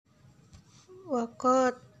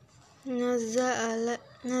وقد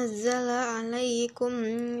نزل عليكم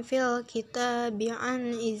في الكتاب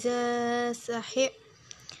أن إذا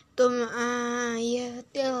سمعتم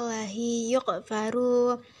آيات الله يكفر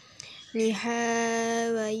بها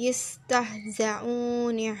ويستهزأ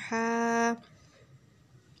بها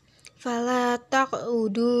فلا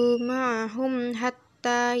تقعدوا معهم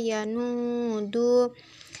حتى ينودوا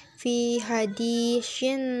في حديث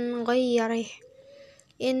غيره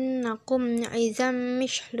إنكم إذا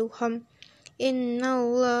مثلهم إن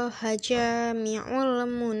الله جامع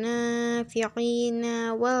المنافقين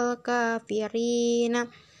والكافرين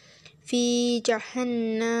في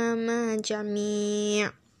جهنم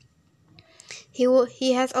جميعا.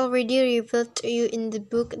 He has already revealed to you in the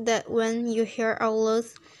book that when you hear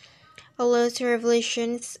Allah's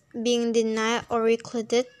revelations being denied or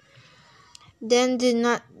recluded, then do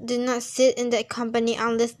not sit in that company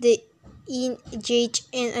unless they engage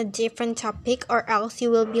in a different topic, or else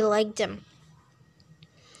you will be like them.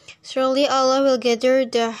 Surely Allah will gather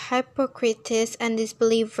the hypocrites and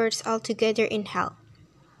disbelievers all together in hell.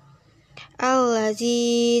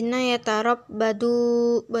 الذين يتربصون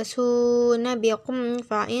بكم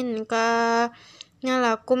فإن كان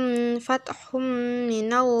لكم فتح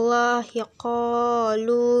من الله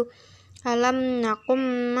قالوا ألم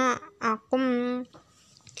نكن معكم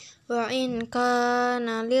وإن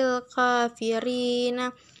كان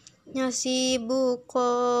للكافرين نصيب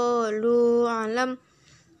قالوا ألم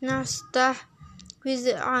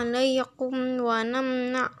نستحوذ عليكم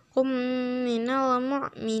ونمنعكم من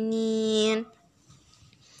المؤمنين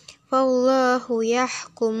فالله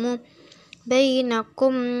يحكم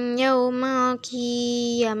بينكم يوم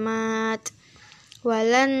القيامة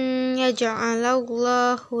ولن يجعل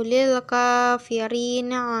الله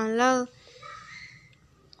للكافرين على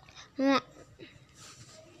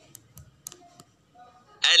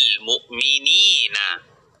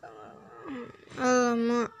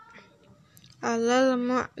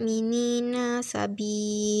المؤمنين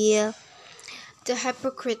سبيلا. The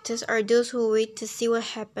hypocrites are those who wait to see what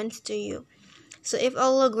happens to you. So if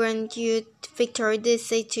Allah grants you victory, they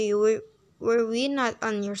say to you, were we not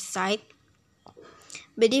on your side?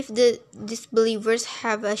 But if the disbelievers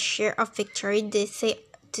have a share of victory, they say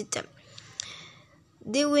to them,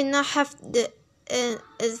 did we not have the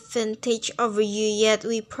advantage over you, yet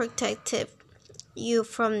we protected you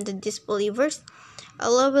from the disbelievers?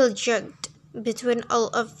 Allah will judge between all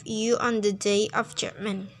of you on the day of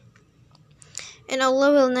judgment. And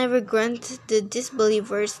Allah will never grant the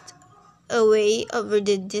disbelievers a way over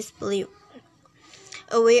the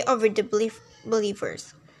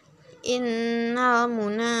believers. Innal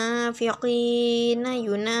munafiqina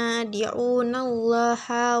yunadi'una Allah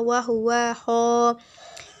wa huwa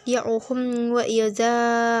khadi'uhum wa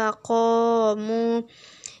idza qamu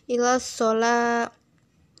ila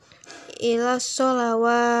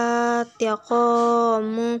sholawati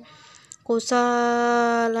qamu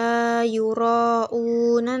kusala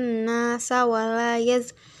yura'una an-nasa wa la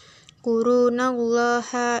yazkuruna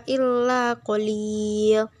Allah illa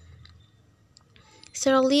qalil.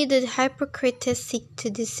 Certainly the hypocrites seek to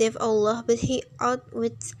deceive Allah, but He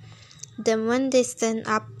outwits them when they stand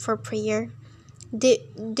up for prayer. They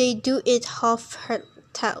do it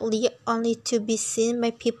half-heartedly, only to be seen by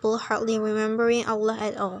people hardly remembering Allah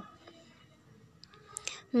at all.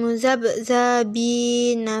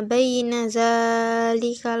 Muzabzabina bayna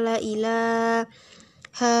zalika la ilaha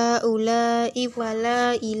haula'i wa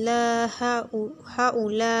la ilaha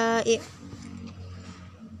haula'i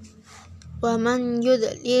wa man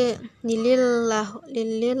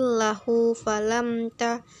yudlilillahu falam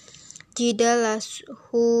tajida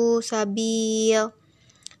lahu sabil.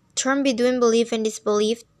 Turn between belief and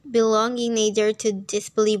disbelief, belonging neither to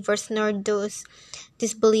disbelievers nor those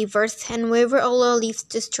disbelievers, and wherever Allah leaves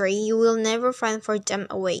to stray, you will never find for them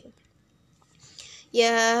a way.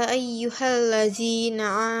 Ya ayyuhallazina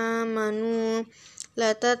amanu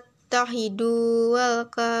la tattahidu wal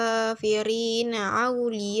kafirina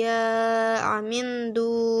awliya'a min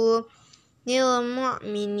dunil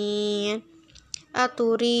mu'minin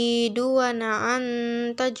aturiduna an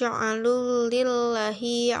taj'alu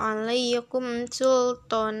lillahi alaykum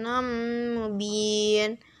sultanan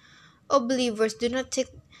mubin. O believers, do not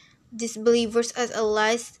take disbelievers as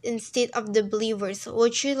allies instead of the believers.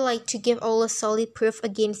 Would you like to give Allah solid proof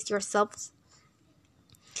against yourselves?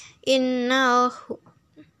 Innal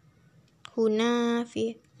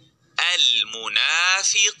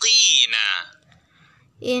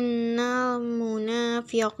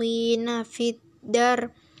munafiqina fi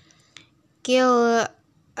darkil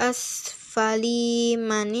asfali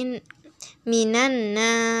minan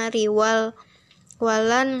nari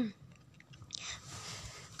walan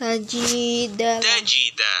tajida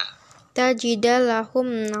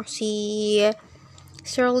lahum nasir.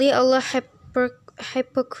 Surely Allah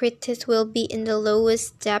hypocrites will be in the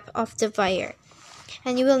lowest depth of the fire,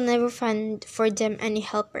 and you will never find for them any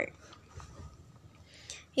helper.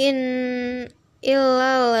 In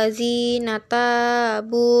illal ladzina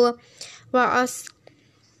tabu wa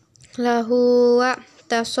aslahu wa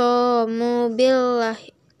tasamu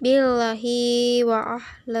billahi wa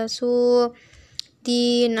ahlasu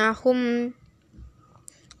dinahum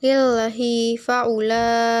lillahi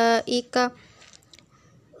faulaika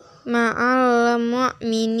ma'al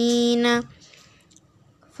mu'minina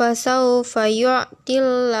fasawfa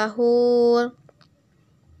yu'tillahu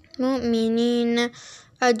mu'minina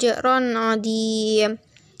ajran adim.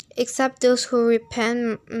 Except those who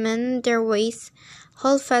repent, mend their ways,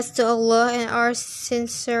 hold fast to Allah, and are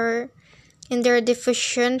sincere in their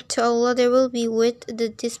devotion to Allah, they will be with the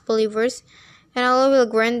disbelievers, and Allah will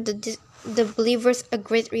grant the believers a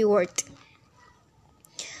great reward.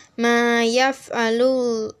 Ma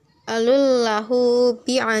yaf'alullahu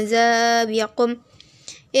bi'azabikum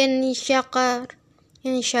in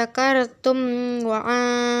syakartum wa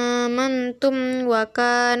amantum wa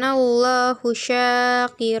kana Allahu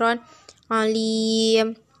syakiran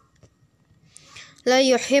alim. La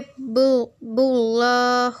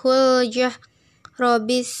yuhibbullahu al-jahra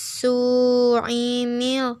bis-su'i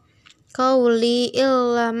minal qawli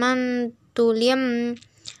illa man zulim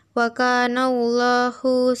wa kana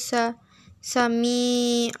Allahu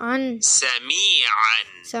sami'an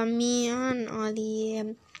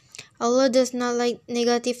alim. Allah does not like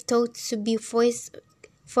negative thoughts to be voiced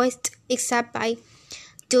except by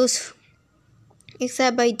those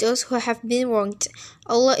who have been wronged.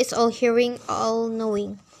 Allah is all hearing, all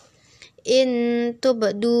knowing. In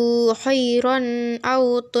tubdu khairan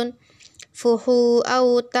aw tunfuhu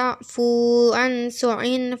aw ta'fu an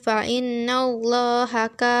su'in fa inna Allaha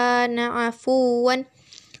kana afuwan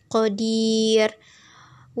qadir.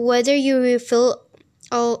 Whether you reveal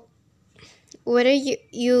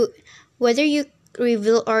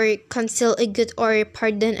or conceal a good or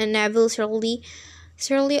pardon an evil, surely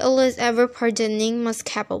Allah is ever pardoning, most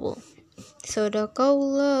capable.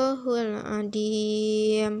 Sadaqallahul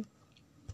Azim.